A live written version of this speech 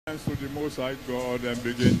Thanks to the Most High God and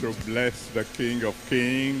begin to bless the King of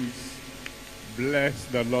Kings, bless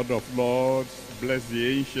the Lord of Lords, bless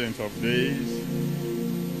the Ancient of Days.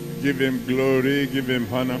 Give him glory, give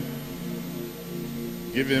him honor,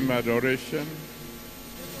 give him adoration.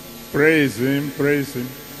 Praise him, praise him.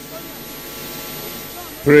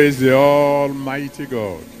 Praise the Almighty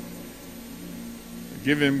God.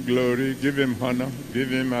 Give him glory, give him honor, give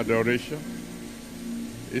him adoration.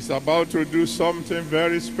 He's about to do something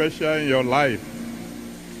very special in your life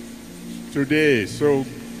today. So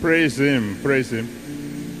praise him, praise him,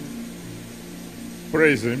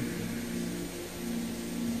 praise him.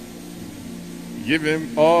 Give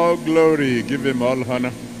him all glory, give him all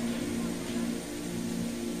honor,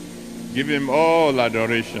 give him all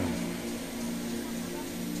adoration.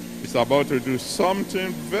 He's about to do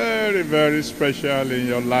something very, very special in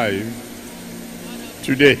your life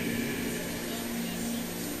today.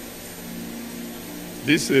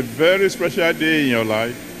 This is a very special day in your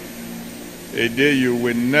life, a day you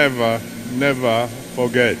will never, never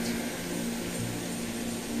forget.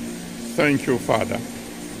 Thank you, Father.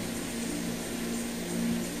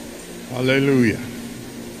 Hallelujah.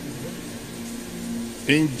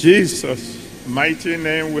 In Jesus' mighty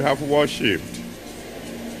name we have worshipped.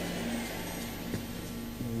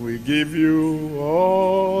 We give you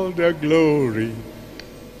all the glory.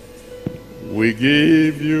 We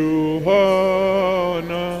give you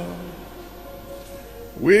honor.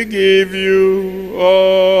 We give you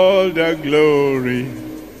all the glory.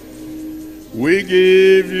 We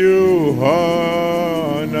give you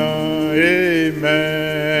honor.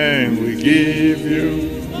 Amen. We give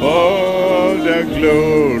you all the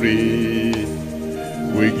glory.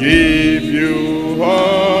 We give you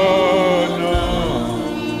honor.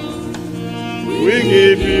 We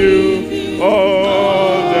give you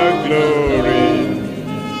all the glory.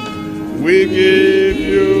 We give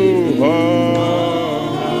you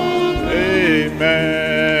honor.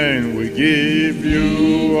 Amen. We give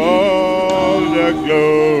you all the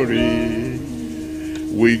glory.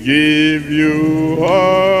 We give you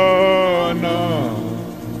honor.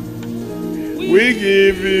 We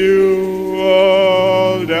give you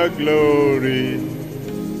all the glory.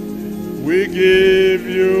 We give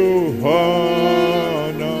you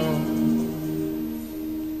honor.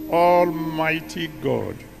 Almighty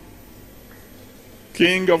God,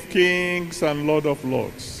 King of kings and Lord of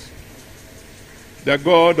lords, the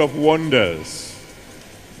God of wonders,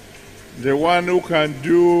 the one who can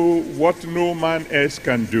do what no man else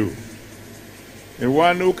can do, the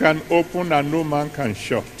one who can open and no man can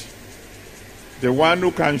shut, the one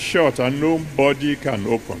who can shut and nobody can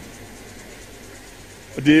open,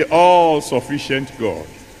 the all-sufficient God.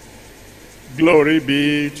 Glory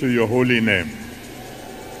be to your holy name.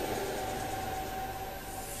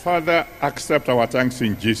 Father, accept our thanks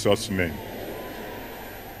in Jesus' name.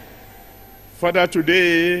 Father,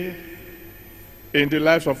 today, in the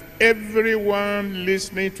lives of everyone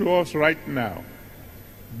listening to us right now,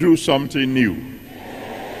 do something new.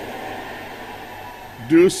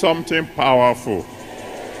 Do something powerful.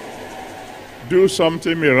 Do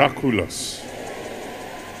something miraculous.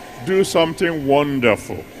 Do something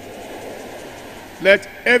wonderful. Let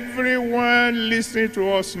everyone listening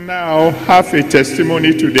to us now have a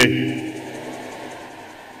testimony today.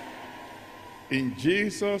 In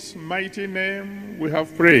Jesus' mighty name we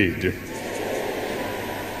have prayed.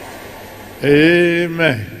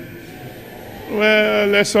 Amen. Well,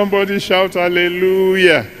 let somebody shout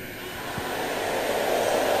hallelujah.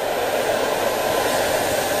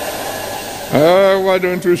 Why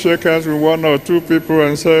don't you shake hands with one or two people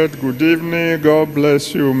and say, good evening, God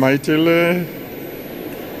bless you mightily.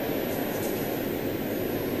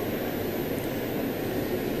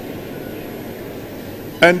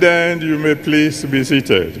 And then you may please be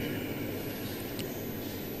seated.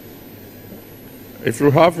 If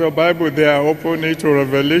you have your Bible there, open it to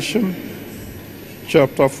Revelation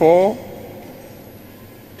chapter 4,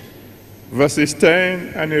 verses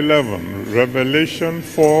 10 and 11. Revelation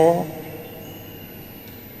 4,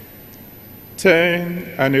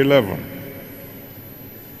 10 and 11.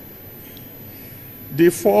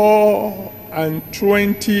 The 24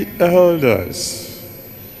 elders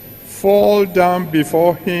fall down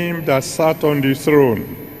before him that sat on the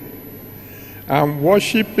throne, and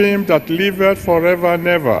worship him that liveth forever and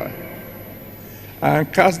ever,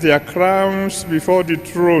 and cast their crowns before the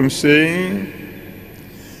throne, saying,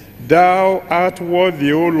 Thou art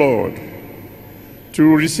worthy, O Lord,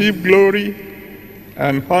 to receive glory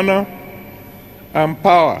and honor and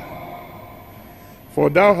power, for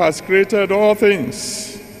thou hast created all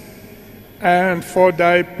things, and for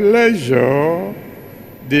thy pleasure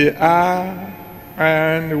they are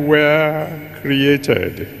and were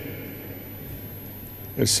created.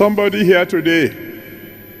 There's somebody here today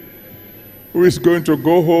who is going to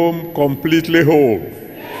go home completely whole.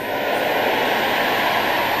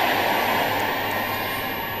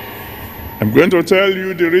 I'm going to tell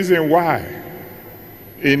you the reason why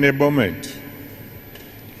in a moment.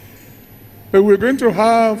 But we're going to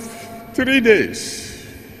have 3 days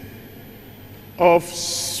of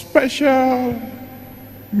special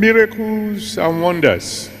miracles and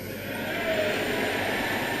wonders,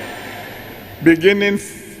 beginning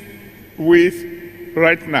with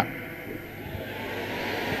right now.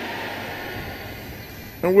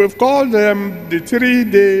 And we've called them the 3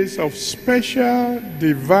 days of special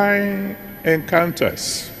divine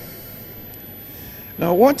encounters.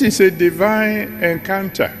 Now, what is a divine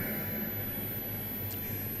encounter?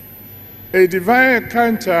 A divine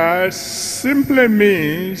encounter simply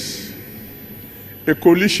means a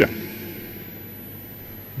collision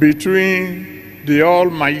between the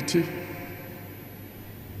Almighty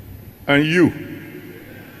and you.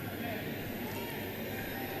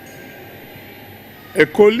 A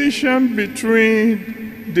collision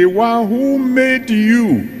between the one who made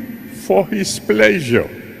you for his pleasure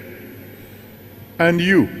and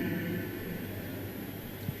you.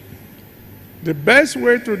 The best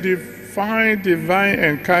way to define divine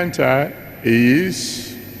encounter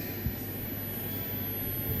is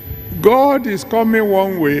God is coming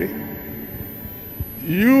one way,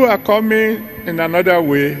 you are coming in another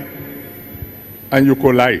way, and you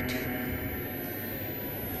collide.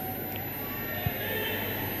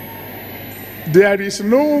 There is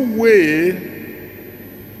no way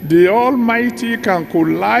the Almighty can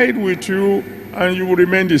collide with you and you will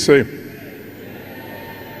remain the same.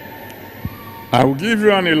 I will give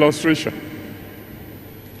you an illustration.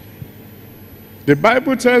 The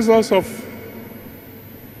Bible tells us of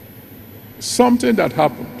something that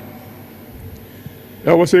happened.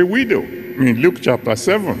 There was a widow in Luke chapter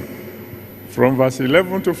 7, from verse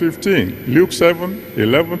 11 to 15. Luke 7,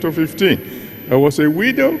 11 to 15. There was a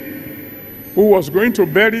widow who was going to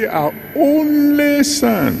bury her only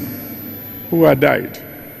son who had died.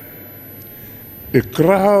 A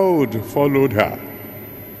crowd followed her.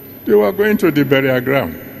 They were going to the burial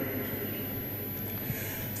ground.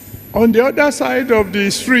 On the other side of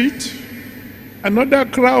the street, another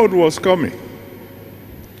crowd was coming.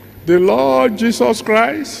 The Lord Jesus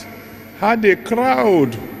Christ had a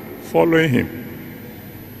crowd following him.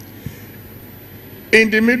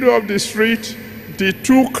 In the middle of the street, the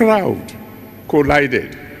two crowds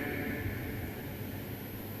collided.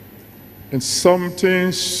 And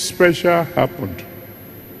something special happened.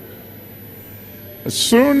 As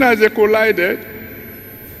soon as they collided,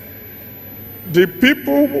 the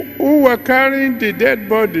people who were carrying the dead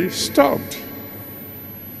body stopped.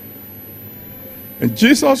 And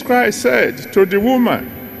Jesus Christ said to the woman,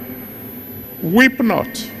 "Weep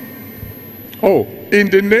not." Oh, in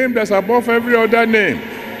the name that's above every other name.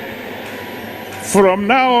 From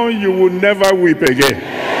now on, you will never weep again.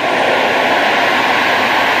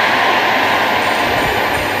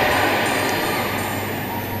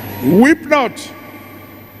 Weep not,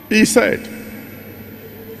 he said.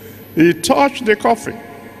 He touched the coffin.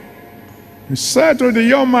 He said to the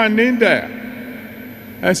young man in there,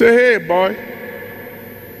 and said, "Hey, boy,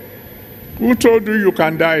 who told you you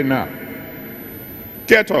can die now?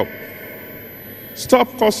 Get up.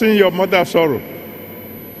 Stop causing your mother sorrow.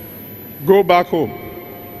 Go back home."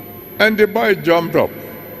 And the boy jumped up.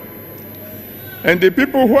 And the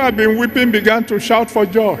people who had been weeping began to shout for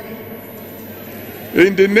joy.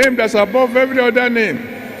 In the name that's above every other name.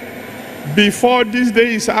 Before this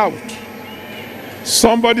day is out,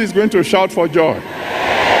 somebody is going to shout for joy.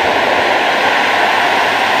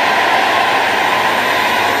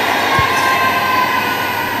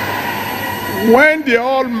 When the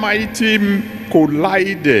Almighty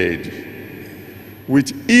collided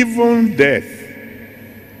with even death,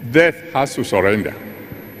 death has to surrender.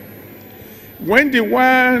 When the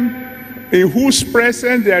one in whose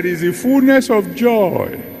presence there is the fullness of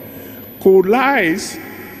joy collides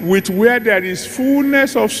with where there is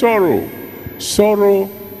fullness of sorrow, sorrow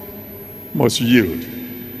must yield.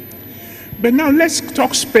 But now let's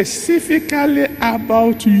talk specifically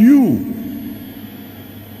about you.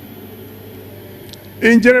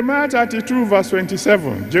 In Jeremiah 32 verse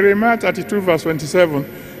 27, Jeremiah 32 verse 27,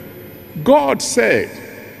 God said,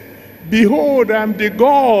 "Behold, I am the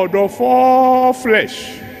God of all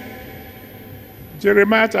flesh."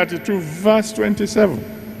 Jeremiah 32 verse 27.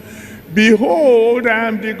 "Behold, I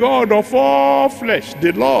am the God of all flesh,"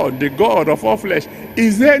 the Lord, the God of all flesh.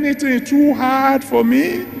 Is there anything too hard for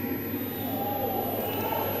me?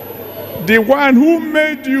 The one who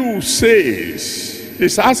made you says,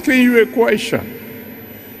 is asking you a question.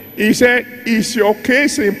 He said, is your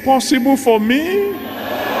case impossible for me?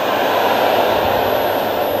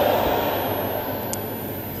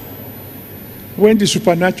 When the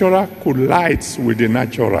supernatural collides with the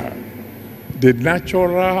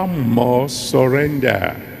natural must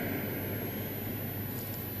surrender.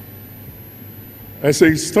 There's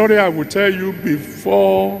a story I will tell you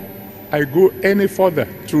before I go any further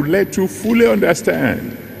to let you fully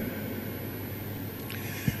understand.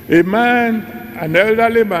 A man, an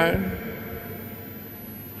elderly man,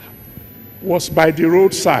 was by the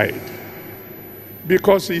roadside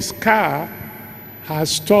because his car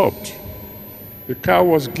has stopped. The car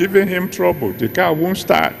was giving him trouble. The car won't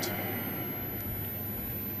start.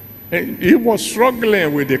 And he was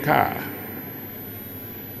struggling with the car.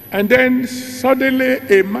 And then suddenly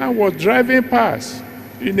a man was driving past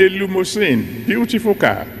in a limousine, beautiful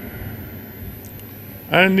car.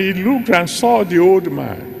 And he looked and saw the old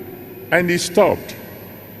man, and he stopped.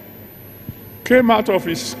 Came out of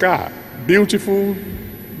his car, beautiful,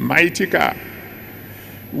 mighty car.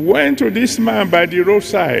 Went to this man by the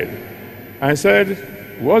roadside and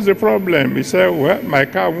said, what's the problem? He said, well, my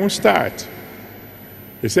car won't start.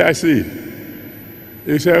 He said, I see.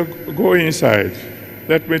 He said, go inside.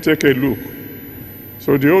 Let me take a look.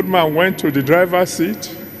 So the old man went to the driver's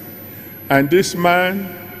seat, and this man,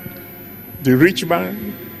 the rich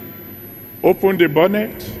man, opened the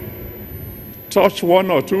bonnet, touched one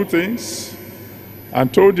or two things,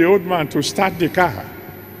 and told the old man to start the car.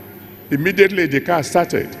 Immediately the car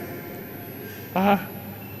started.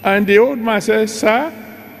 And the old man says, sir,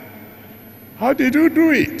 how did you do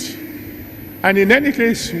it? And in any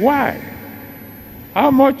case, why? How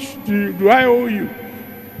much do I owe you?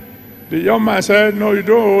 The young man said, no, you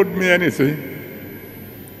don't owe me anything.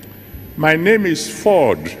 My name is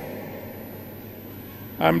Ford.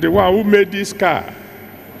 I'm the one who made this car.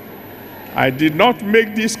 I did not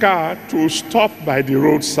make this car to stop by the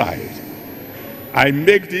roadside. I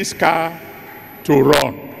make this car to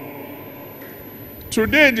run.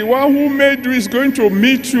 Today, the one who made you is going to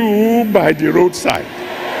meet you by the roadside.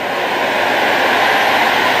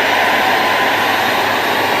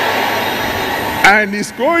 And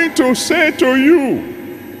he's going to say to you,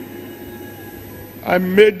 I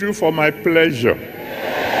made you for my pleasure.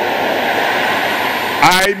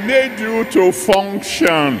 I made you to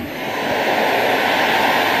function.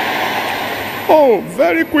 Oh,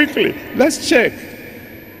 very quickly, let's check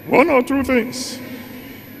one or two things.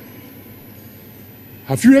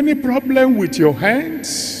 Have you any problem with your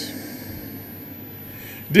hands?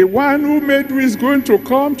 The one who made you is going to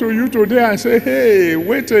come to you today and say, hey,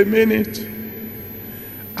 wait a minute.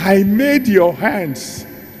 I made your hands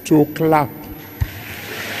to clap.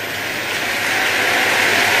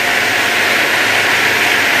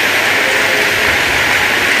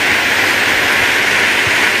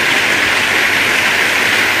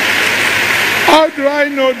 How do I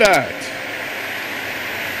know that?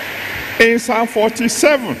 In Psalm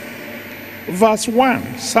 47, verse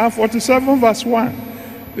 1, Psalm 47, verse 1,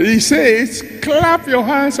 he says, clap your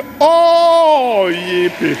hands, all ye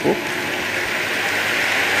people.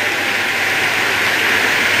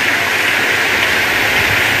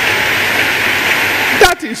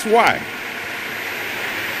 That is why.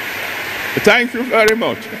 Thank you very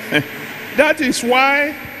much. That is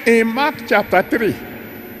why in Mark chapter 3,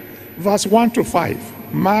 verse 1 to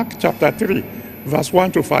 5, Mark chapter 3, verse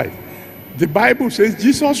 1 to 5, the Bible says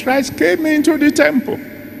Jesus Christ came into the temple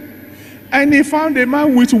and he found a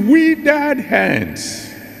man with withered hands.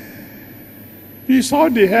 He saw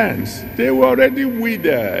the hands. They were already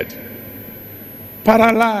withered,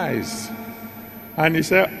 paralyzed. And he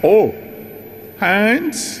said, oh,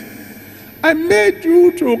 hands, I made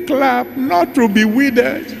you to clap, not to be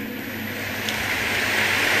withered.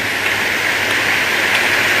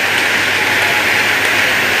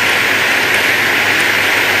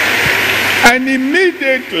 And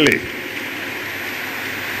immediately,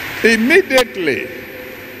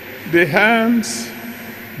 the hands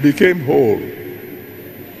became whole.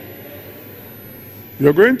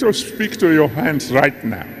 You're going to speak to your hands right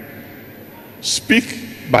now.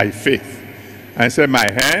 Speak by faith and say,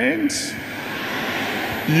 my hands,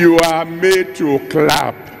 you are made to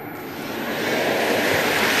clap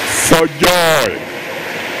for joy.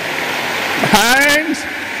 Hands,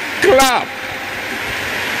 clap.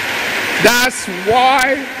 That's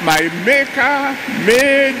why my Maker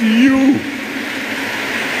made you.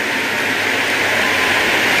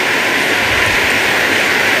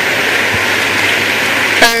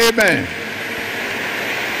 Amen.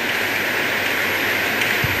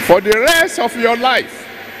 For the rest of your life,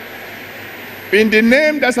 in the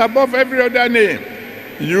name that's above every other name,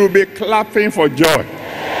 you'll be clapping for joy.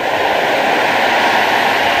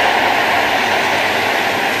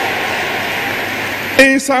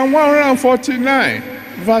 In Psalm 149,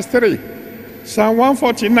 verse 3, Psalm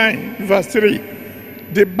 149, verse 3,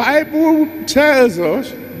 the Bible tells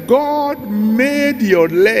us God made your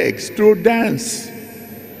legs to dance.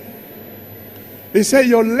 He said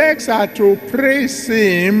your legs are to praise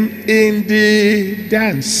him in the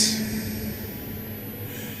dance.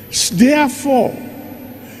 Therefore,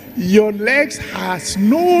 your legs has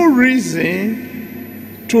no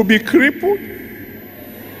reason to be crippled.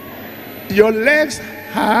 Your legs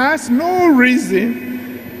has no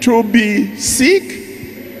reason to be sick.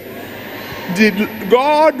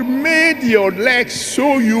 God made your legs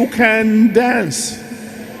so you can dance.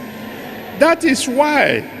 That is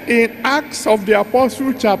why in Acts of the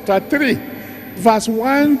Apostles chapter 3, verse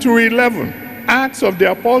 1 to 11, Acts of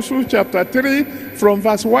the Apostles chapter 3 from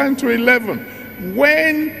verse 1 to 11,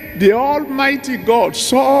 when the Almighty God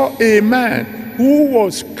saw a man who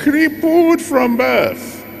was crippled from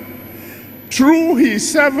birth, through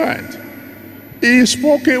his servant, he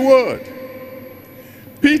spoke a word.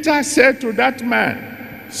 Peter said to that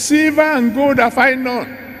man, silver and gold have I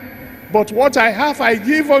none, but what I have I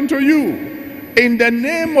give unto you. In the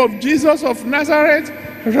name of Jesus of Nazareth,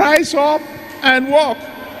 rise up and walk.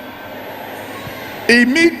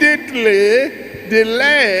 Immediately, the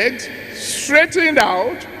legs straightened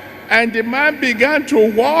out, and the man began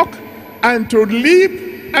to walk and to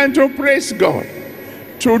leap and to praise God.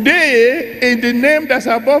 Today, in the name that's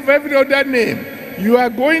above every other name, you are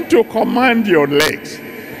going to command your legs.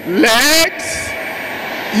 Legs,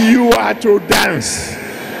 you are to dance.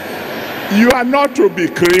 You are not to be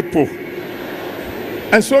crippled.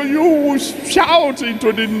 And so you will shout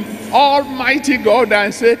into the Almighty God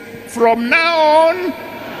and say, from now on,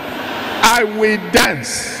 I will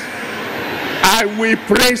dance. I will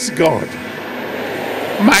praise God.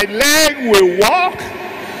 My leg will walk.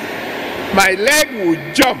 My leg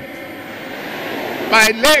will jump.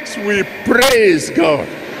 My legs will praise God.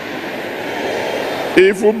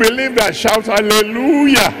 If you believe that, shout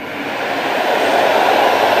hallelujah.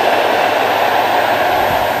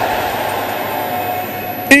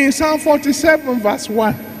 In Psalm 47 verse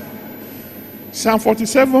 1, Psalm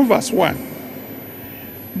 47 verse 1,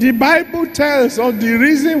 the Bible tells us the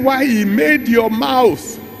reason why he made your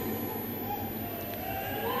mouth.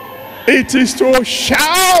 It is to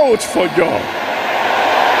shout for joy.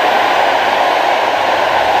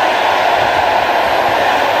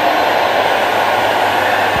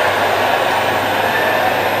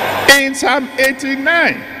 In Psalm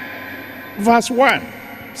 89 verse 1,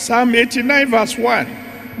 Psalm 89 verse 1,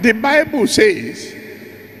 the Bible says,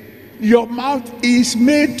 your mouth is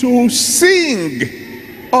made to sing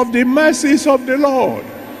of the mercies of the Lord.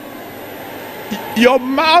 Your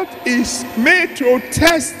mouth is made to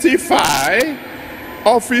testify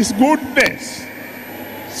of his goodness.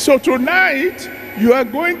 So tonight, you are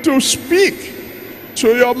going to speak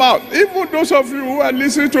to your mouth. Even those of you who are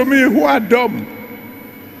listening to me who are dumb,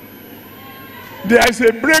 there is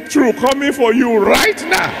a breakthrough coming for you right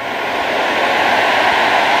now.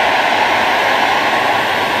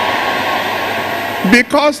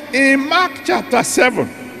 Because in Mark chapter 7,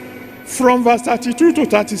 from verse 32 to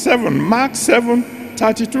 37, Mark 7,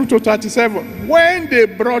 32 to 37, when they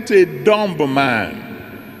brought a dumb man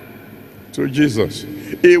to Jesus,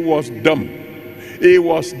 he was dumb, he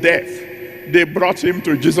was deaf. They brought him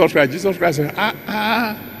to Jesus Christ. Jesus Christ said,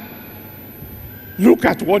 look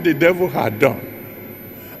at what the devil had done.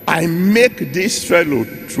 I make this fellow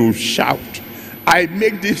to shout. I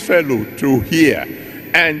make this fellow to hear.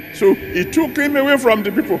 And so he took him away from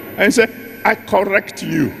the people and said, I correct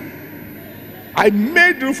you. I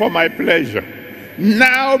made you for my pleasure.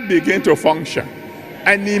 Now begin to function.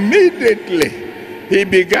 And immediately he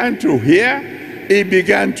began to hear, he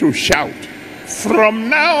began to shout. From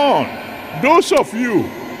now on, those of you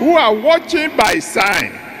who are watching by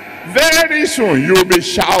sign, very soon you'll be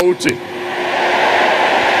shouting.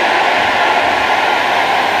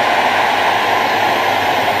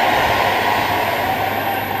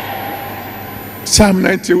 Psalm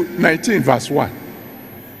 19 verse 1.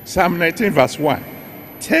 Psalm 19 verse 1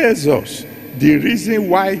 tells us the reason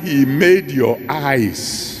why he made your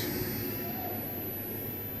eyes.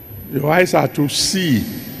 Your eyes are to see,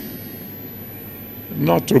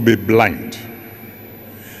 not to be blind.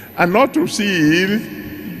 And not to see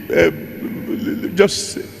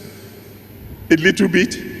just a little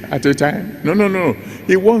bit at a time. No, no, no.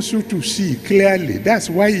 He wants you to see clearly. That's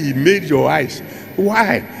why he made your eyes.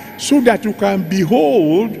 Why? So that you can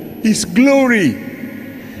behold his glory.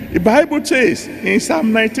 The Bible says in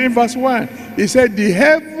Psalm 19 verse 1, it said, the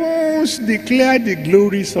heavens declare the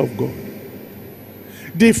glories of God.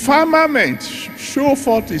 The firmament show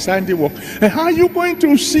forth his handiwork. And how are you going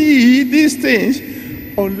to see these things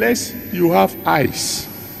unless you have eyes?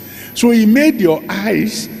 So he made your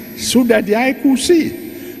eyes so that the eye could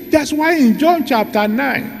see. That's why in John chapter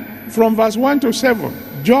 9, from verse 1 to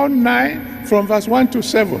 7, John 9, from verse 1 to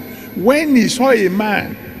 7, when he saw a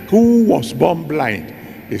man who was born blind,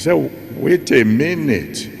 he said, wait a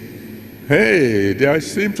minute. Hey, there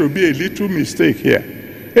seems to be a little mistake here.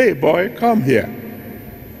 Hey, boy, come here.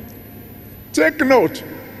 Take note,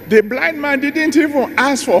 the blind man didn't even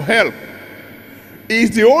ask for help.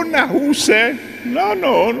 It's the owner who said,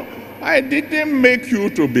 no, I didn't make you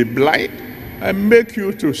to be blind. I make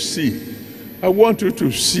you to see. I want you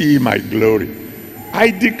to see my glory.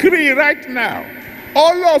 I decree right now,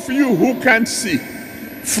 all of you who can see,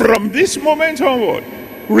 from this moment onward,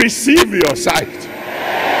 receive your sight.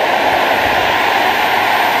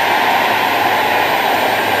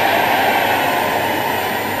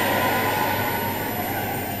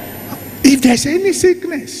 If there's any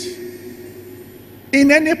sickness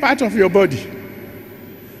in any part of your body,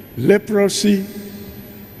 leprosy,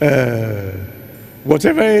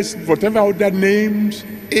 whatever other names,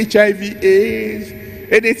 HIV, AIDS,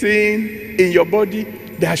 anything in your body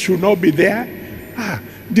that should not be there,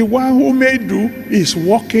 the one who made you is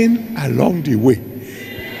walking along the way.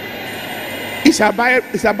 It's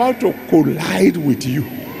about to collide with you.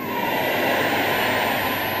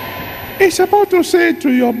 It's about to say to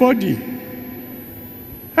your body,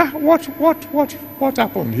 what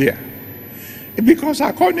happened here? Because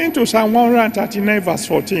according to Psalm 139 verse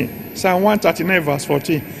 14, Psalm 139 verse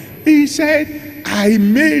 14, he said, I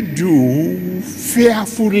made you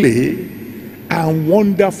fearfully and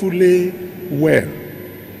wonderfully well.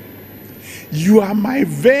 You are my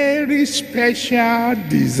very special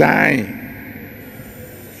design.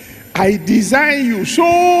 I design you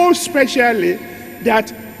so specially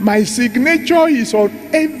that my signature is on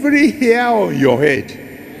every hair on your head.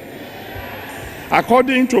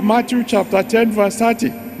 According to Matthew chapter 10 verse 30,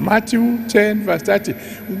 Matthew 10 verse 30,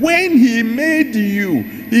 when he made you,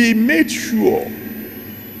 he made sure.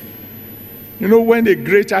 You know, when a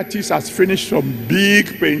great artist has finished some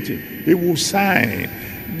big painting, he will sign.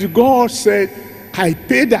 God said, I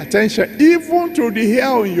paid attention even to the hair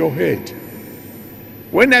on your head.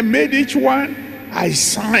 When I made each one, I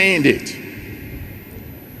signed it.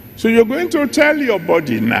 So you're going to tell your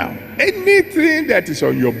body now, anything that is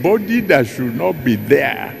on your body that should not be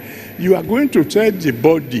there, you are going to tell the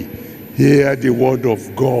body, hear the word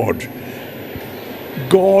of God.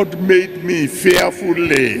 God made me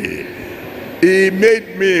fearfully. He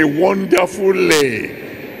made me wonderfully.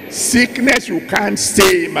 Sickness, you can't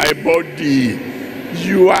stay in my body.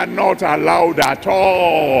 You are not allowed at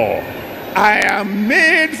all. I am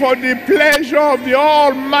made for the pleasure of the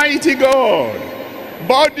Almighty God.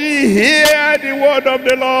 Body, hear the word of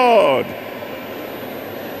the Lord.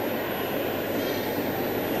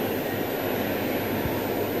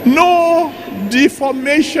 No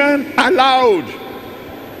deformation allowed.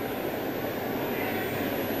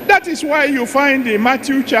 That is why you find in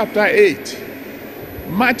Matthew chapter 8,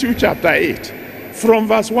 from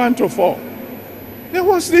verse 1 to 4, there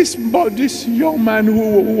was this young man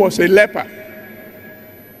who was a leper.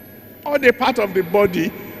 All the part of the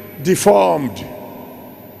body deformed.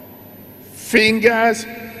 Fingers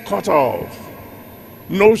cut off.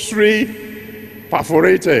 Nursery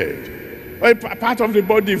perforated. A part of the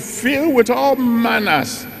body filled with all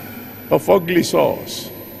manners of ugly sores.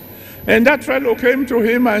 And that fellow came to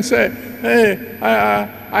him and said, hey,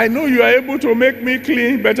 I know you are able to make me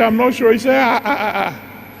clean, but I'm not sure. He said,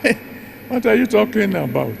 what are you talking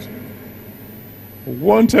about? I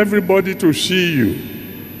want everybody to see you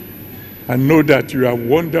and know that you are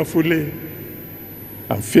wonderfully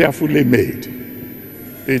and fearfully made.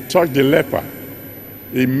 He touched the leper.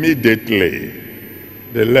 Immediately,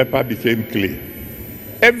 the leper became clean.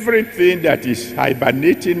 Everything that is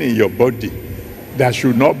hibernating in your body that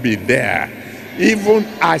should not be there, even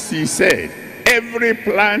as he said, every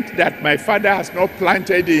plant that my Father has not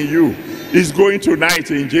planted in you is going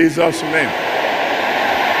tonight in Jesus' name.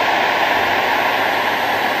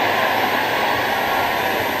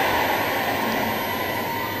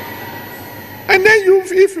 And then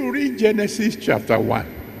if you read Genesis chapter 1,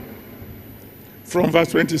 from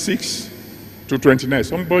verse 26 to 29,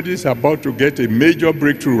 somebody is about to get a major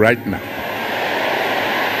breakthrough right now.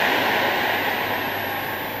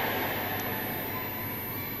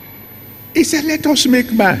 He said, let us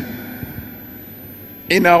make man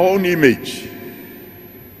in our own image,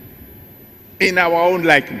 in our own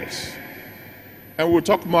likeness. And we'll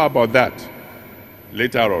talk more about that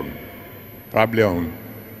later on, probably on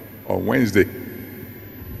Wednesday.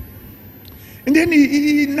 And then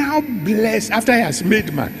he now blessed, after he has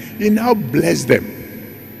made man, he now blessed them.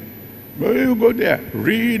 Well, you go there,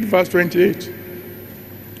 read verse 28.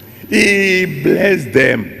 He blessed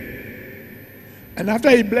them. And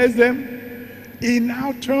after he blessed them, he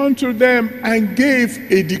now turned to them and gave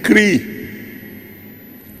a decree.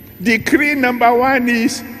 Decree number 1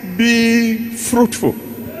 is be fruitful.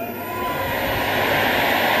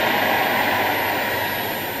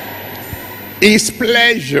 His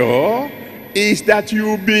pleasure is that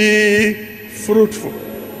you be fruitful.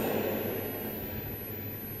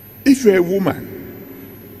 If you're a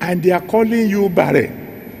woman and they are calling you barren,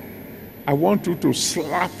 I want you to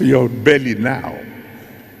slap your belly now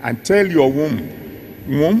and tell your womb,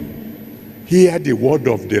 hear the word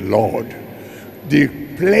of the Lord. The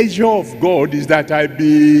pleasure of God is that I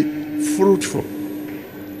be fruitful.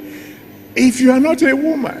 If you are not a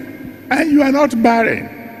woman and you are not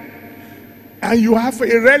barren, and you have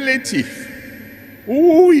a relative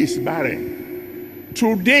who is barren,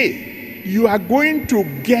 today you are going to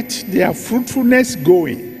get their fruitfulness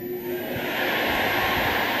going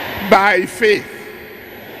by faith.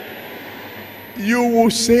 You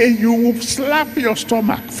will say, you will slap your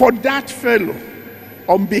stomach for that fellow,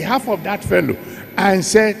 on behalf of that fellow, and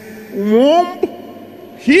say, womb,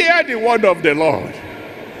 hear the word of the Lord.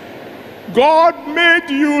 God made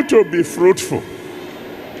you to be fruitful.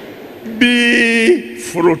 Be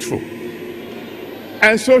fruitful.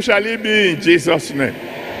 And so shall it be in Jesus' name.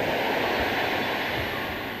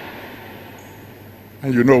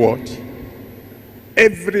 And you know what?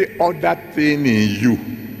 Every other thing in you,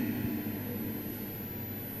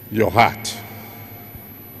 your heart,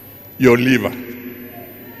 your liver,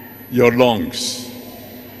 your lungs,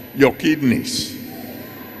 your kidneys,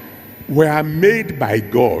 were made by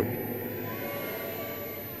God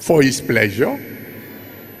for his pleasure,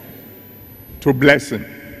 to bless him.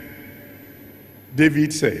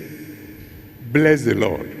 David said, bless the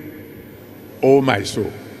Lord, O my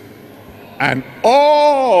soul, and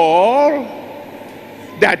all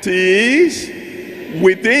that is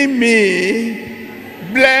within me,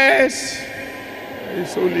 bless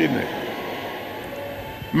his holy name.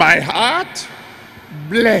 My heart,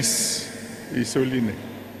 bless his holy name.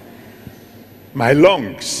 My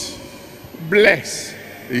lungs, bless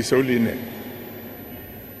his holy name.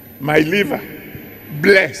 My liver,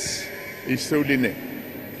 bless his holy name.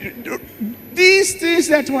 These things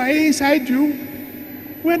that were inside you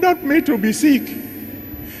were not made to be sick.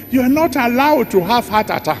 You are not allowed to have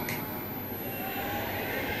heart attack.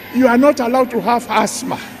 You are not allowed to have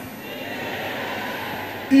asthma.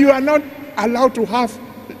 You are not allowed to have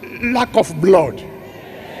lack of blood.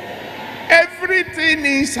 Everything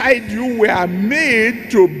inside you were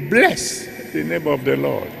made to bless the name of the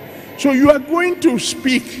Lord. So you are going to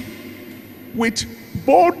speak with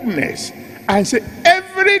boldness and say,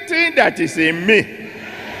 everything that is in me,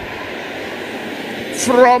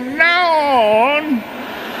 from now on,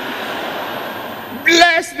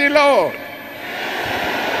 bless the Lord.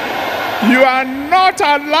 You are not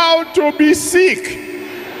allowed to be sick.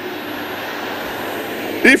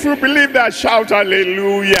 If you believe that, shout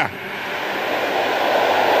hallelujah.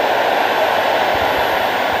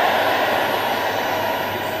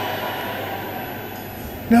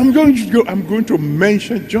 Now I'm going to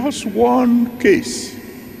mention just one case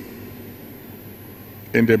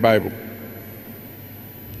in the Bible.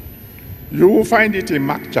 You will find it in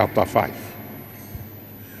Mark chapter 5,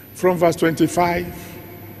 from verse 25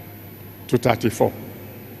 to 34.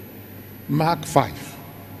 Mark 5,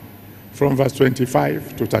 from verse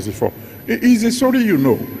 25 to 34. It is the story you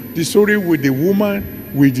know, the story with the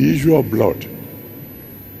woman with the issue of blood.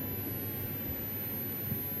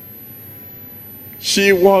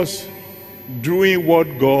 She was doing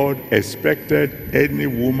what God expected any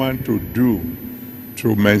woman to do,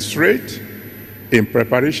 to menstruate in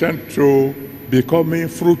preparation to becoming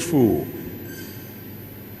fruitful.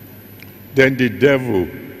 Then the devil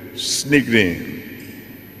sneaked in.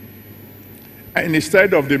 And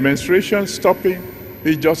instead of the menstruation stopping,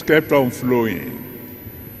 it just kept on flowing.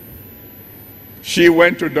 She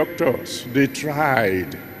went to doctors. They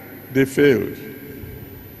tried. They failed.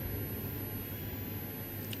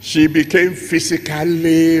 She became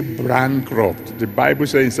physically bankrupt. The Bible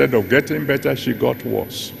says instead of getting better, she got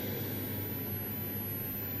worse.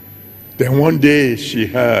 Then one day she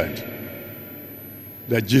heard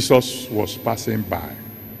that Jesus was passing by.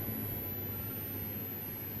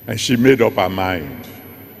 And she made up her mind.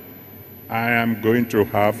 I am going to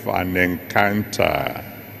have an encounter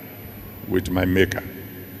with my Maker.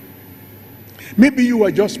 Maybe you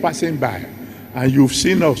are just passing by and you've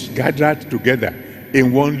seen us gathered together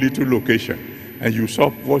in one little location, and you saw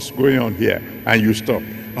what's going on here and you stop.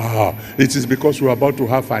 It is because we're about to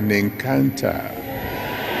have an encounter.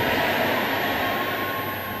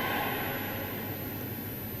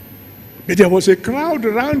 But there was a crowd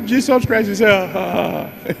around Jesus Christ. He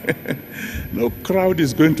said, no crowd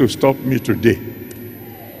is going to stop me today.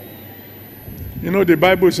 You know, the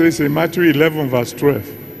Bible says in Matthew 11 verse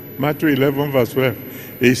 12, Matthew 11 verse 12,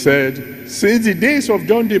 he said, since the days of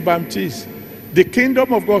John the Baptist, the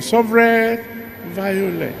kingdom of God suffered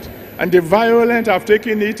violent, and the violent have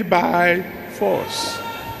taken it by force.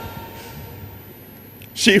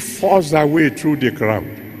 She forced her way through the crowd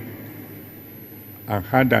and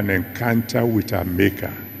had an encounter with her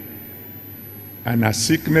Maker. And her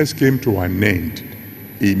sickness came to an end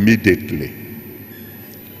immediately.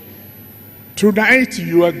 Tonight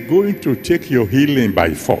you are going to take your healing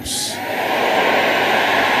by force.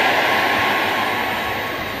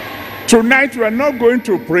 Tonight we are not going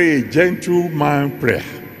to pray a gentleman prayer.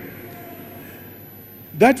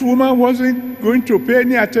 That woman wasn't going to pay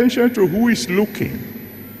any attention to who is looking.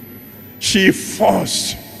 She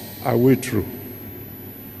forced her way through.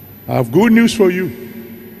 I have good news for you.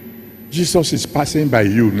 Jesus is passing by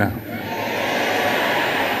you now.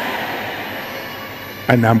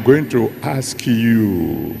 And I'm going to ask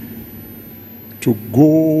you to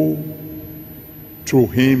go to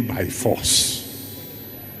him by force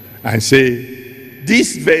and say,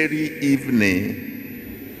 this very evening,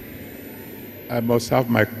 I must have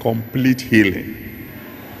my complete healing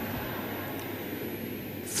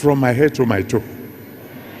from my head to my toe.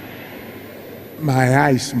 My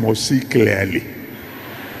eyes must see clearly.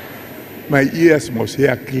 My ears must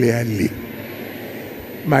hear clearly.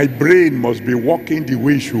 My brain must be working the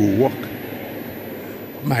way it should work.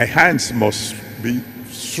 My hands must be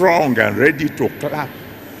strong and ready to clap.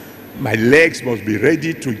 My legs must be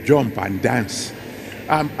ready to jump and dance.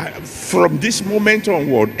 From this moment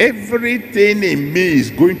onward, everything in me is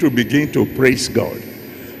going to begin to praise God.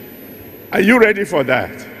 Are you ready for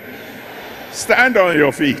that? Stand on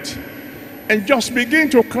your feet and just begin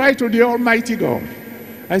to cry to the Almighty God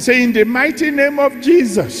and say, in the mighty name of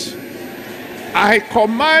Jesus, I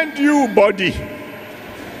command you, body,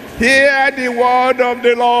 hear the word of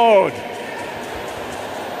the Lord.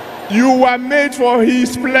 You were made for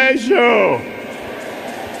his pleasure.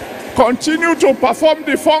 Continue to perform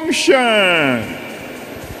the function.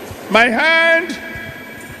 My hand,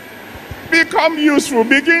 become useful.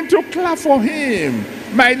 Begin to clap for him.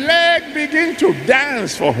 My leg, begin to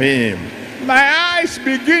dance for him. My eyes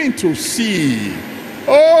begin to see.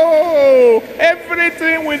 Oh,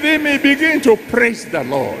 everything within me begin to praise the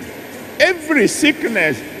Lord. Every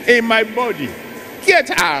sickness in my body, get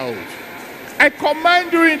out. I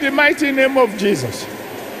command you in the mighty name of Jesus.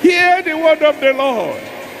 Hear the word of the Lord.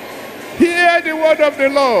 Hear the word of the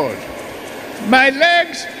Lord. My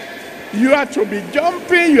legs, you are to be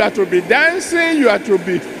jumping, you are to be dancing, you are to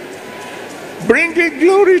be bringing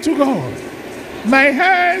glory to God. My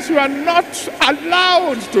hands, you are not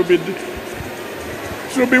allowed to be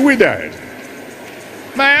withered.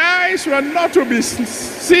 My eyes, you are not to be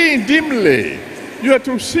seeing dimly. You are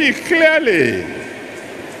to see clearly.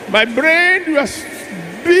 My brain, you are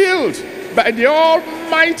built by the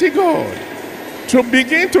Almighty God to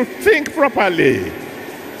begin to think properly,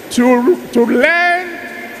 to learn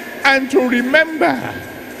and to remember.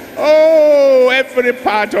 Oh, every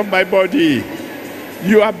part of my body,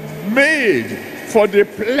 you are made for the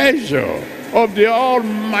pleasure of the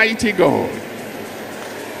Almighty God.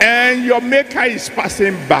 And your Maker is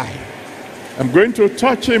passing by. I'm going to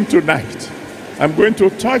touch him tonight. I'm going to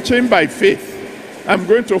touch him by faith. I'm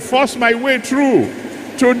going to force my way through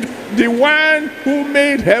to the one who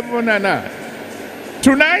made heaven and earth.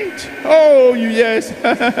 Tonight, oh yes,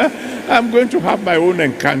 I'm going to have my own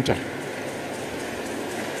encounter.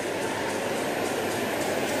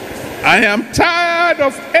 I am tired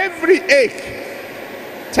of every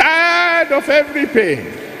ache, tired of every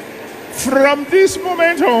pain. From this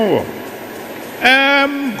moment onward,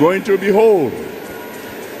 I'm going to be whole.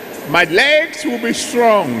 My legs will be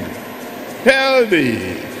strong,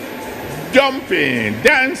 healthy, jumping,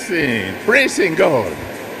 dancing, praising God.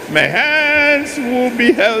 My hands will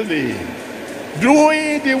be healthy,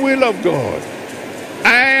 doing the will of God.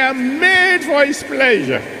 I am made for his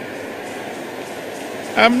pleasure.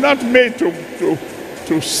 I'm not made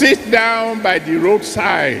to sit down by the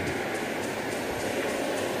roadside,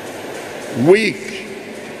 weak,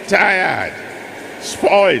 tired,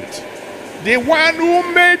 spoiled. The one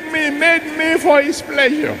who made me for his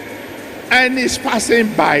pleasure. And he's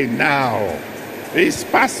passing by now. He's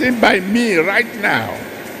passing by me right now.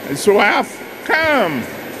 And so I have come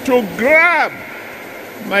to grab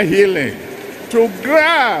my healing, to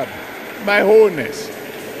grab my wholeness.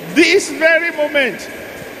 This very moment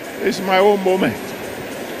is my own moment.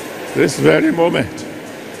 This very moment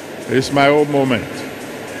is my own moment.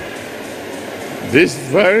 This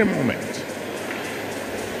very moment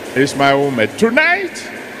is my own moment. Tonight,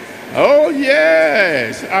 oh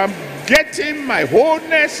yes, I'm getting my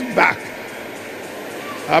wholeness back.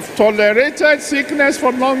 I've tolerated sickness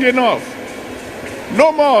for long enough.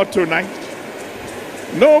 No more tonight.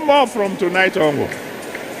 No more from tonight onward.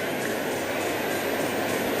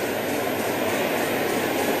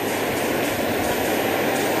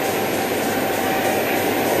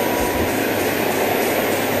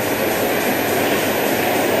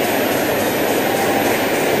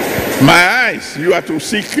 My eyes, you are to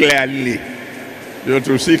see clearly. You are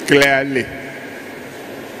to see clearly,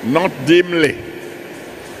 not dimly.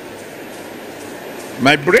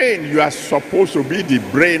 My brain, you are supposed to be the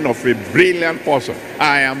brain of a brilliant person.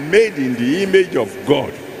 I am made in the image of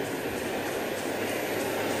God.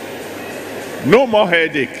 No more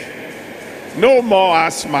headache. No more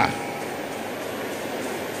asthma.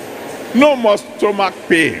 No more stomach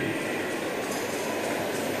pain.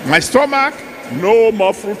 My stomach, no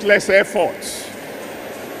more fruitless efforts.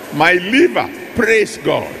 My liver, praise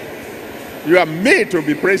God. You are made to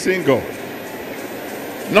be praising God,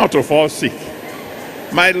 not to fall sick.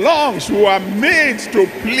 My lungs were made to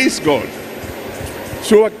please God,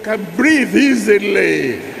 so I can breathe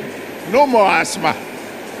easily. No more asthma.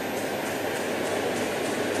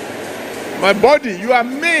 My body, you are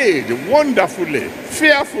made wonderfully,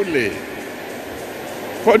 fearfully,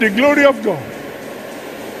 for the glory of God.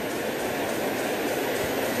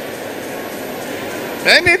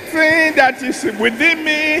 Anything that is within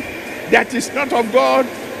me that is not of God,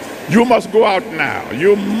 you must go out now.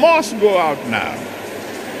 You must go out now.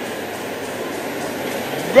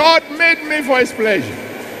 God made me for his pleasure.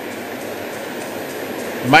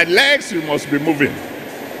 My legs, you must be moving.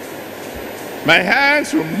 My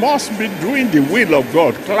hands, you must be doing the will of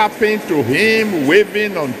God, clapping to him,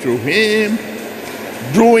 waving unto him,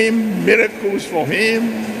 doing miracles for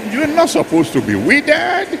him. You're not supposed to be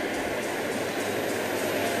withered.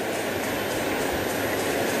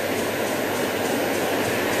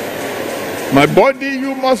 My body,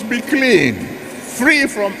 you must be clean, free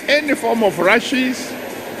from any form of rashes,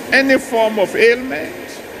 any form of ailment.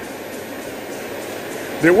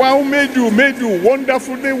 The one who made you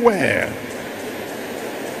wonderfully well.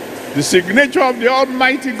 The signature of the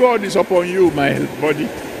Almighty God is upon you, my body.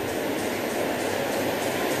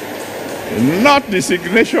 Not the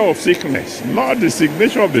signature of sickness, not the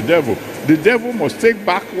signature of the devil. The devil must take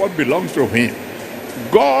back what belongs to him.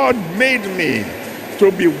 God made me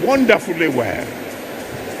to be wonderfully well.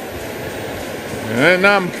 And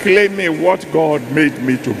I'm claiming what God made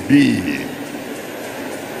me to be.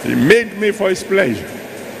 He made me for his pleasure.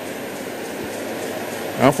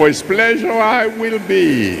 And for his pleasure I will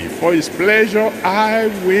be. For his pleasure I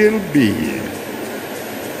will be.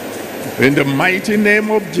 In the mighty name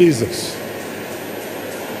of Jesus.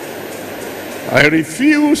 I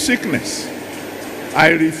refuse sickness. I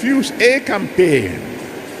refuse ache and pain.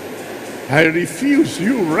 I refuse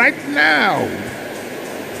you right now.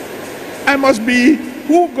 I must be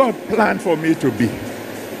who God planned for me to be.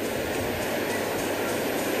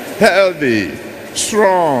 Healthy,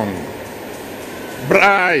 strong,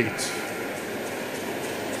 bright,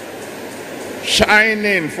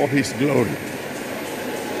 shining for his glory.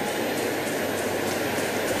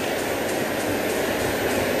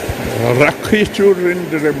 Rakitu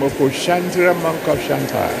rindre moko shantra manka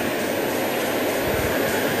shanta.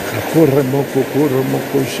 Kakure moko kuro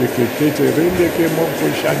moko shikikete rindeke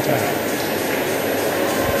moko shanta.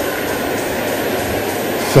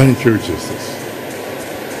 Thank you, Jesus.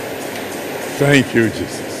 Thank you,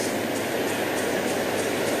 Jesus.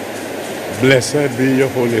 Blessed be your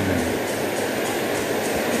holy name.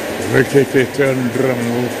 Rekeke ndra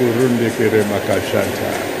moko rindeke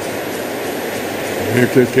makashanta.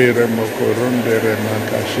 Rekeke moko rindere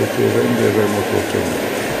makashike rindere moko tumba.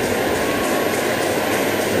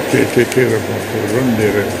 Rekeke moko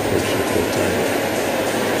rindere moko shikotaya.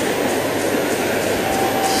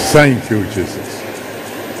 Thank you, Jesus.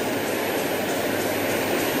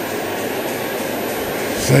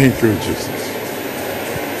 Thank you, Jesus.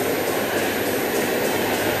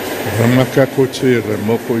 Ramaka kochira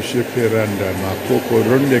moko shikiranda makoko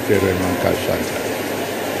runde kere makashanta.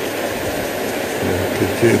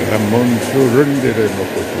 Kikira monsu runde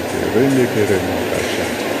moko shikirende kere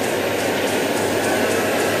makashanta.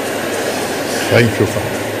 Thank you,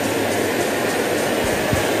 Father.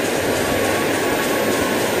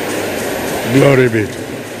 Glory be to God.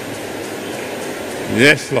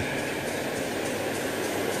 Yes, Lord.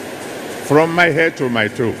 From my head to my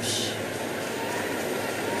toes,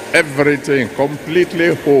 everything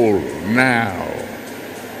completely whole now.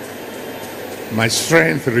 My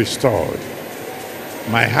strength restored.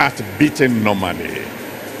 My heart beating normally.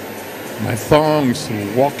 My thongs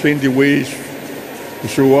walking the way it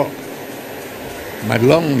should walk. My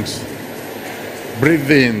lungs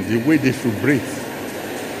breathing the way they should breathe.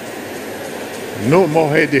 No more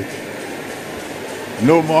headache.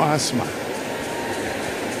 No more asthma.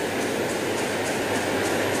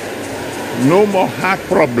 No more heart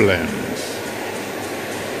problems.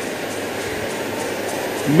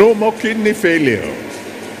 No more kidney failure.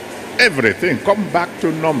 Everything come back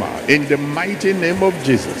to normal in the mighty name of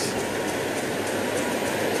Jesus.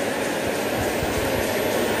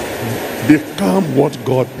 Become what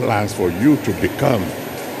God plans for you to become.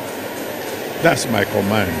 That's my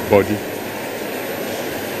command, body.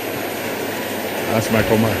 That's my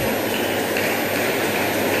command.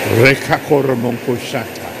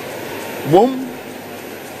 Womb,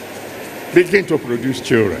 begin to produce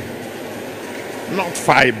children. Not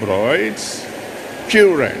fibroids,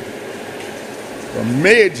 children. You're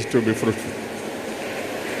made to be fruitful.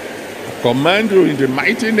 I command you in the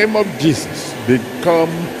mighty name of Jesus,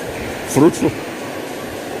 become fruitful.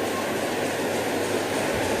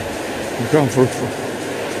 Become fruitful.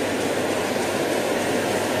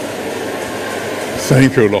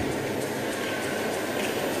 Thank you, Lord.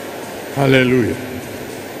 Hallelujah.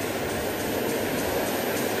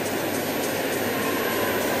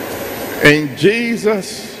 In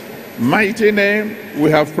Jesus' mighty name,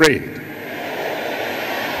 we have prayed.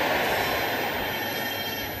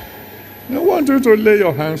 I want you to lay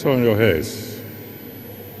your hands on your heads.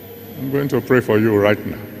 I'm going to pray for you right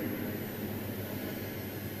now.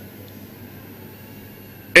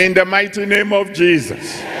 In the mighty name of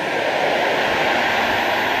Jesus.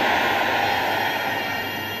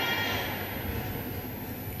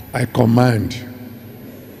 I command,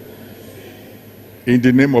 in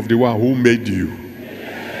the name of the one who made you,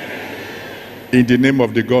 in the name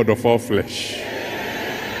of the God of all flesh,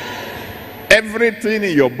 everything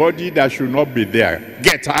in your body that should not be there,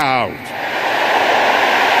 get out.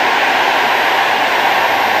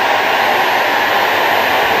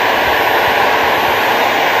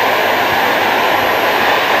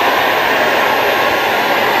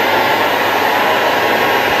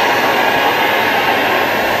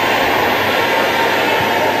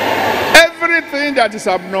 Everything that is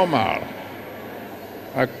abnormal,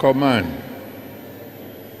 I command,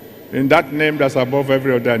 in that name that's above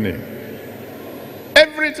every other name,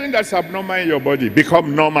 everything that's abnormal in your body,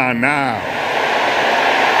 become normal now.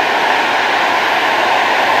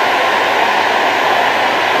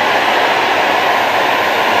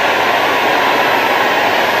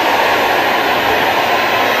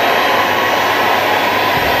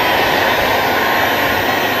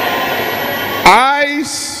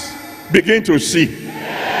 Eyes begin to see.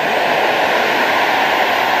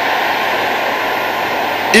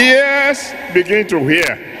 Ears begin to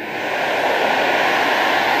hear.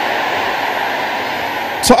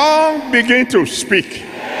 Tongue begin to speak.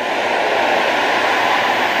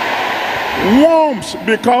 Wombs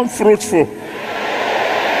become fruitful.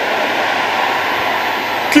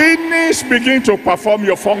 Kidneys begin to perform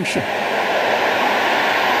your function.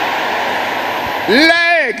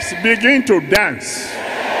 Legs begin to dance.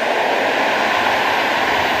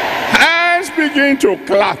 Hands begin to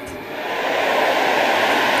clap.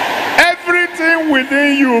 Everything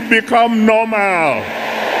within you become normal.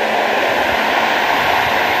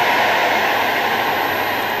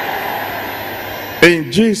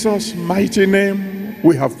 In Jesus' mighty name,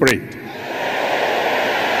 we have prayed.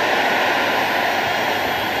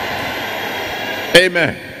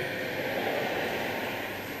 Amen.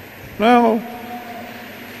 Now,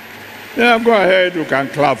 go ahead, you can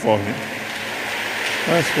clap for him.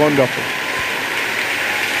 That's wonderful.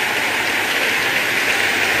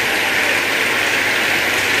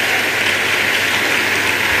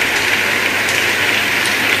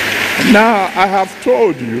 Now,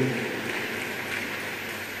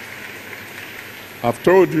 I've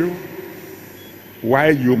told you why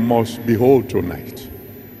you must be whole tonight.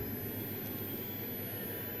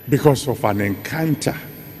 Because of an encounter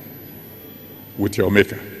with your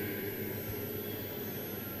Maker.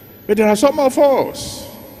 But there are some of us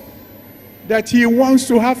that he wants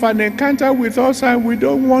to have an encounter with us and we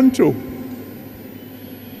don't want to.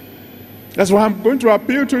 That's why I'm going to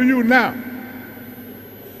appeal to you now.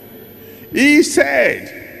 He said,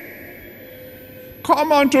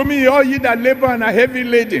 Come unto me, all ye that labor and are heavy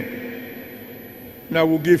laden, and I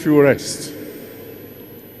will give you rest.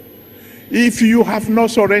 If you have not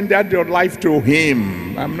surrendered your life to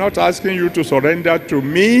him, I'm not asking you to surrender to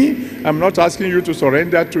me. I'm not asking you to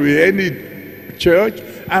surrender to any church.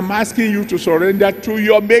 I'm asking you to surrender to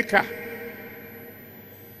your Maker,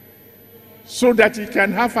 so that he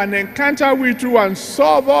can have an encounter with you and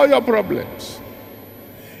solve all your problems.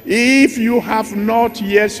 If you have not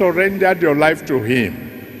yet surrendered your life to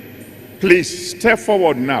him, please step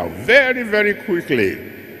forward now, very, very quickly,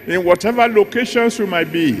 in whatever locations you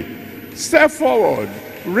might be. Step forward,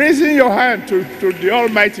 raising your hand to the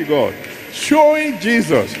Almighty God, showing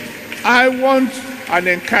Jesus, I want an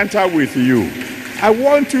encounter with you. I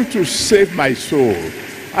want you to save my soul.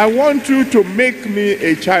 I want you to make me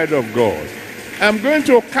a child of God. I'm going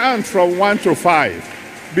to count from 1 to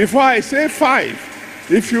 5. Before I say 5,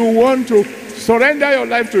 if you want to surrender your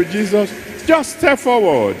life to Jesus, just step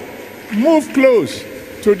forward. Move close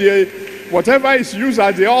to the whatever is used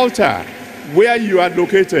at the altar where you are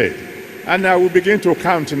located. And I will begin to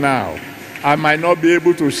count now. I might not be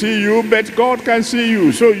able to see you, but God can see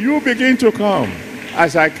you. So you begin to come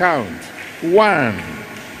as I count. 1.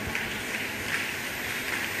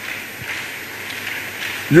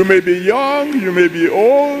 You may be young, you may be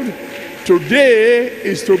old. Today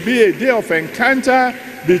is to be a day of encounter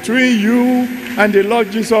between you and the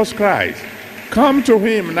Lord Jesus Christ. Come to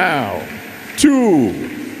him now. 2.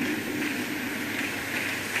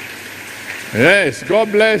 Yes,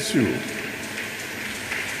 God bless you.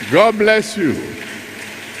 God bless you.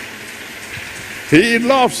 He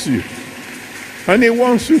loves you, and he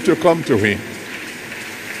wants you to come to him.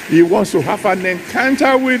 He wants to have an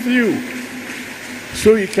encounter with you,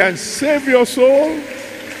 so he can save your soul,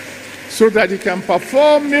 so that he can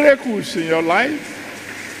perform miracles in your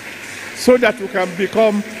life, so that you can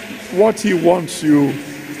become what he wants you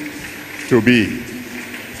to be.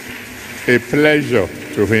 A pleasure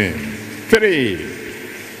to him. 3.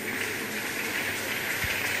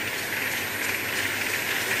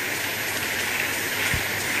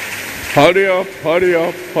 Hurry up, hurry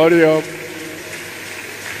up, hurry up.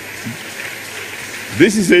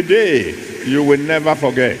 This is a day you will never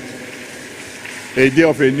forget. A day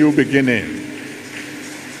of a new beginning.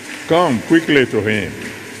 Come quickly to him.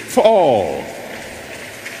 4.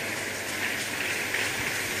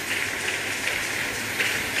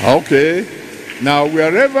 Okay. Now,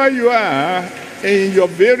 wherever you are in your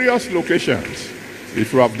various locations,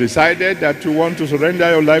 if you have decided that you want to surrender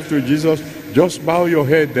your life to Jesus, just bow your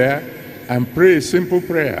head there and pray a simple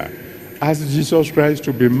prayer. Ask Jesus Christ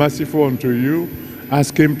to be merciful unto you.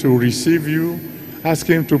 Ask him to receive you. Ask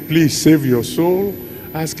him to please save your soul.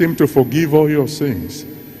 Ask him to forgive all your sins.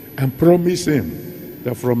 And promise him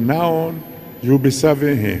that from now on, you'll be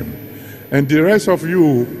serving him. And the rest of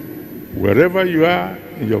you, wherever you are,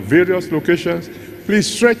 in your various locations, please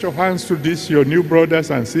stretch your hands to these, your new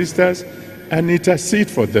brothers and sisters, and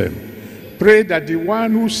intercede for them. Pray that the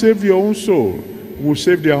one who saved your own soul will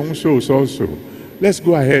save their own souls also. Let's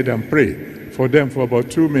go ahead and pray for them for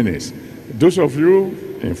about 2 minutes. Those of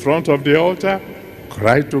you in front of the altar,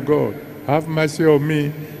 cry to God, have mercy on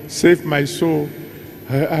me, save my soul.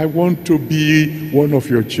 I want to be one of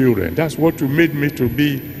your children. That's what you made me to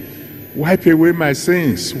be. Wipe away my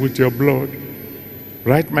sins with your blood.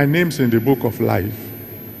 Write my names in the book of life.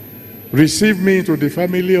 Receive me into the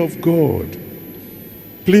family of God.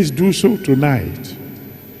 Please do so tonight.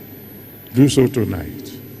 Do so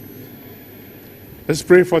tonight. Let's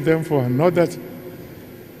pray for them for another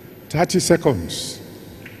 30 seconds,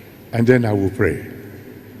 and then I will pray.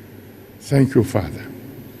 Thank you, Father.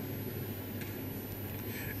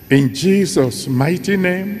 In Jesus' mighty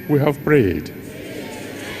name we have prayed.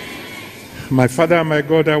 My Father and my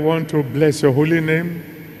God, I want to bless your holy name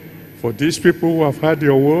for these people who have heard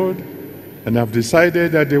your word and have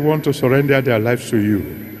decided that they want to surrender their lives to you.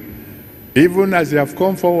 Even as they have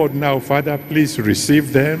come forward now, Father, please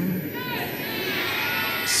receive them.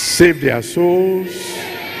 Save their souls.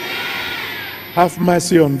 Have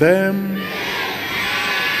mercy on them.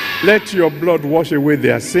 Let your blood wash away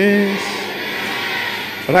their sins.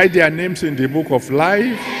 Write their names in the book of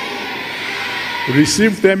life.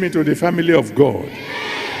 Receive them into the family of God.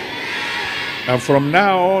 And from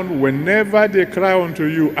now on, whenever they cry unto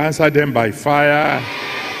you, answer them by fire.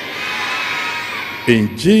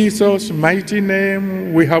 In Jesus' mighty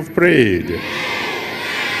name we have prayed.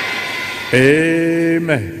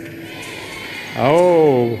 Amen.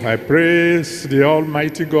 Oh, I praise the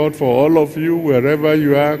Almighty God for all of you, wherever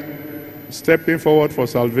you are, stepping forward for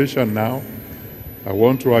salvation now. I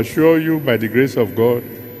want to assure you, by the grace of God,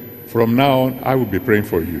 from now on, I will be praying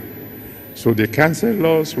for you. So the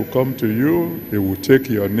counselors will come to you, they will take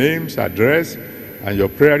your names, address, and your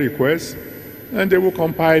prayer requests, and they will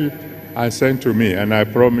compile and send to me, and I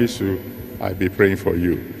promise you, I'll be praying for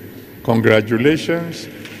you. Congratulations.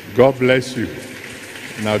 God bless you.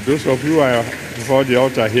 Now, those of you who are before the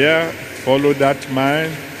altar here, follow that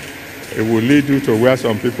man. It will lead you to where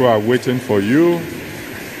some people are waiting for you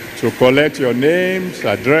to collect your names,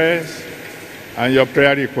 address, and your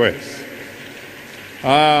prayer requests.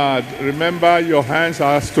 Remember, your hands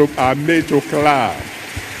are made to clap.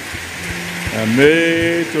 Are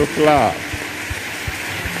made to clap.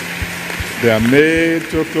 They are made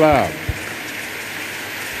to clap.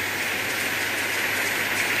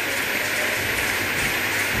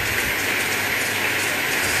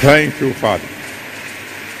 Thank you, Father.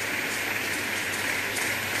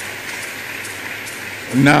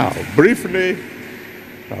 Now, briefly,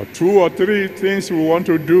 2 or 3 things we want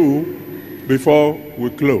to do before we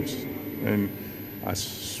close. And as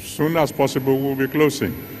soon as possible, we'll be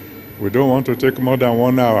closing. We don't want to take more than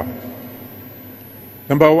 1 hour.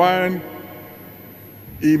 Number 1,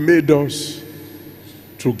 he made us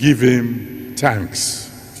to give him thanks.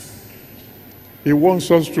 He wants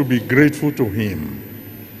us to be grateful to him.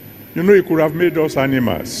 You know, he could have made us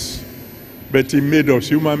animals, but he made us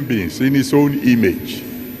human beings in his own image.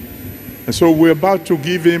 And so we're about to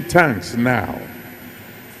give him thanks now.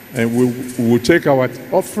 And we will take our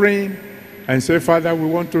offering and say, Father, we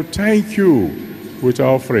want to thank you with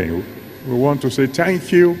our offering. We want to say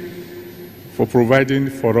thank you for providing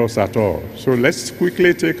for us at all. So let's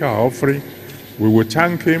quickly take our offering. We will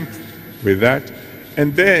thank him with that.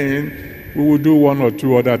 And then we will do 1 or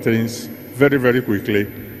 2 other things very, very quickly,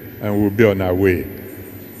 and we'll be on our way.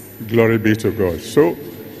 Glory be to God. So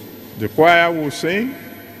the choir will sing,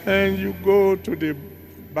 and you go to the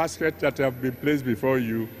basket that have been placed before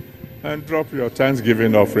you and drop your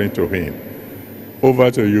thanksgiving offering to him.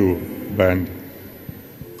 Over to you, band.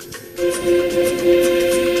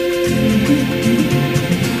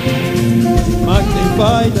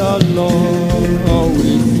 Magnify the Lord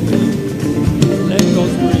always. Let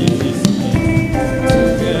us praise his name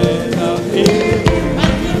together.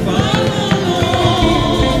 Magnify the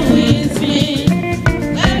Lord with me.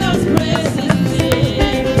 Let us praise his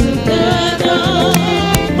name together.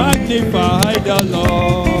 Magnify the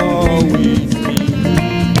Lord with me.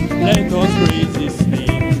 Let us praise his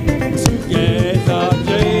name together.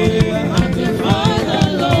 Magnify the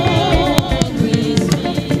Lord with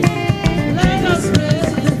me. Let us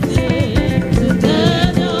praise his name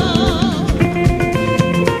together.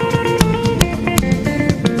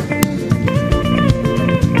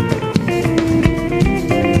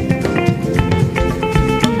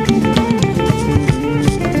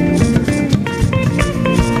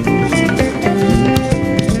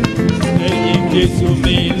 Ẹ̀yin Jésù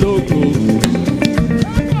mi lógo,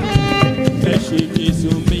 ẹ ṣé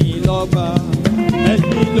Jésù mi lọ́ba,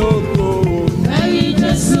 ẹ̀yin lógo. Ẹ̀yin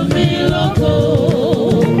Jésù mi lógo.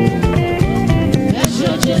 Ẹ ṣé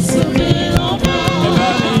Jésù mi lọ́ba. Ẹ bá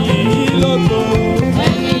mi yìn lógo.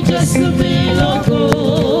 Ẹ̀yin Jésù mi lógo.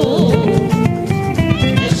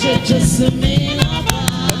 Ẹ ṣé Jésù mi lọ́ba.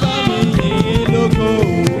 Ẹ bá mi yìn lógo.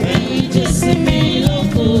 Ẹ̀yin Jésù mi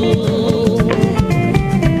lógo.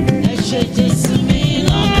 Ẹ ṣé Jésù mi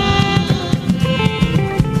lọ́ba.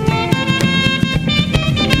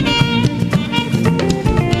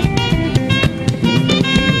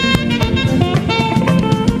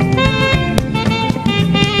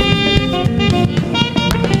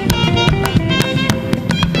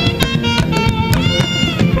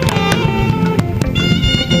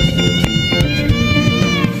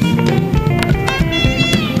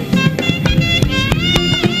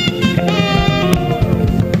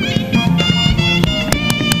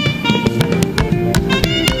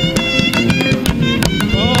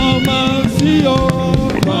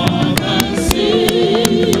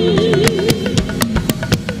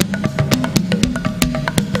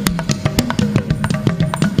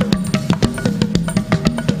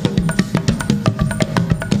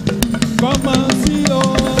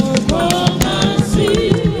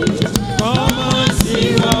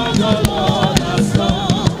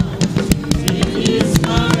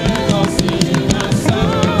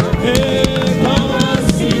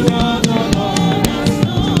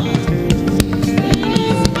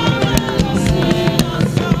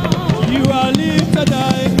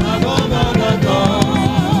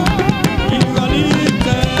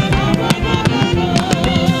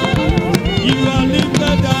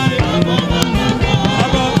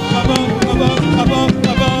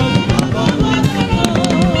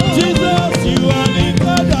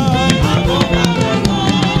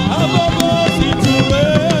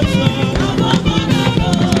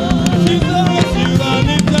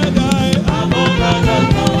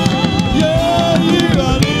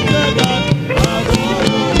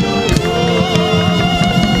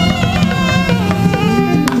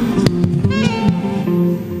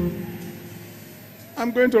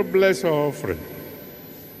 to bless our offering.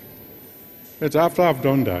 But after I've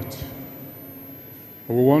done that,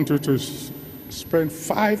 we want you to spend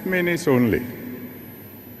 5 minutes only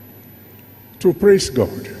to praise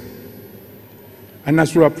God. And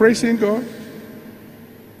as we are praising God,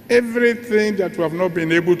 everything that we have not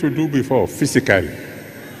been able to do before physically,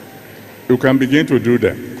 you can begin to do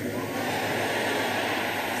them.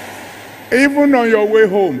 Even on your way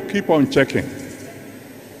home, keep on checking.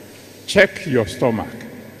 Check your stomach,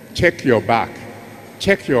 check your back,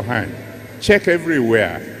 check your hand, check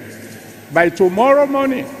everywhere. By tomorrow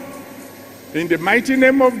morning, in the mighty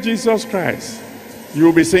name of Jesus Christ,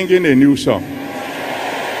 you'll be singing a new song.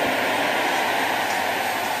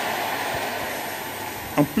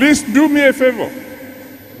 And please do me a favor.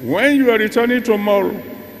 When you are returning tomorrow,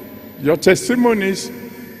 your testimonies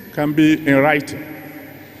can be in writing.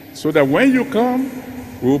 So that when you come,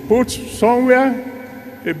 we'll put somewhere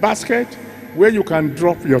a basket where you can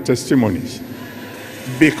drop your testimonies.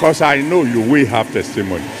 Because I know you will have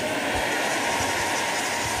testimonies.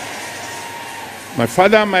 My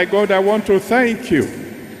Father, my God, I want to thank you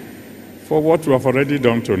for what you have already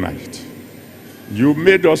done tonight. You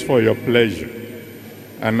made us for your pleasure.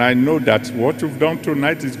 And I know that what you've done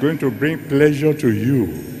tonight is going to bring pleasure to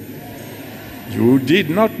you. You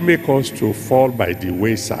did not make us to fall by the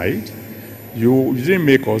wayside. You didn't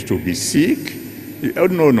make us to be sick.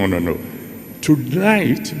 No.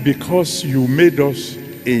 Tonight, because you made us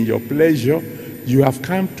in your pleasure, you have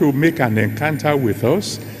come to make an encounter with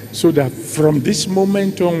us so that from this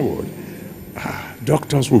moment onward,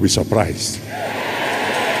 doctors will be surprised.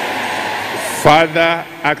 Father,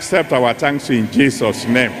 accept our thanks in Jesus'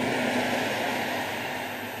 name.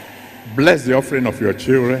 Bless the offering of your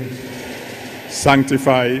children.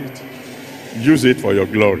 Sanctify it. Use it for your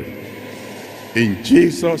glory. In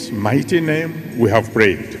Jesus' mighty name, we have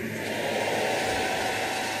prayed.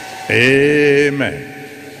 Amen.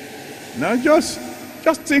 Now just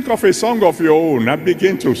think of a song of your own and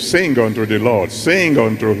begin to sing unto the Lord. Sing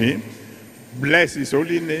unto him. Bless his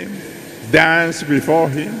holy name. Dance before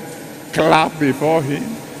him. Clap before him.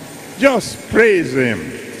 Just praise him.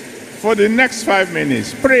 For the next 5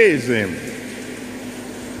 minutes, praise him.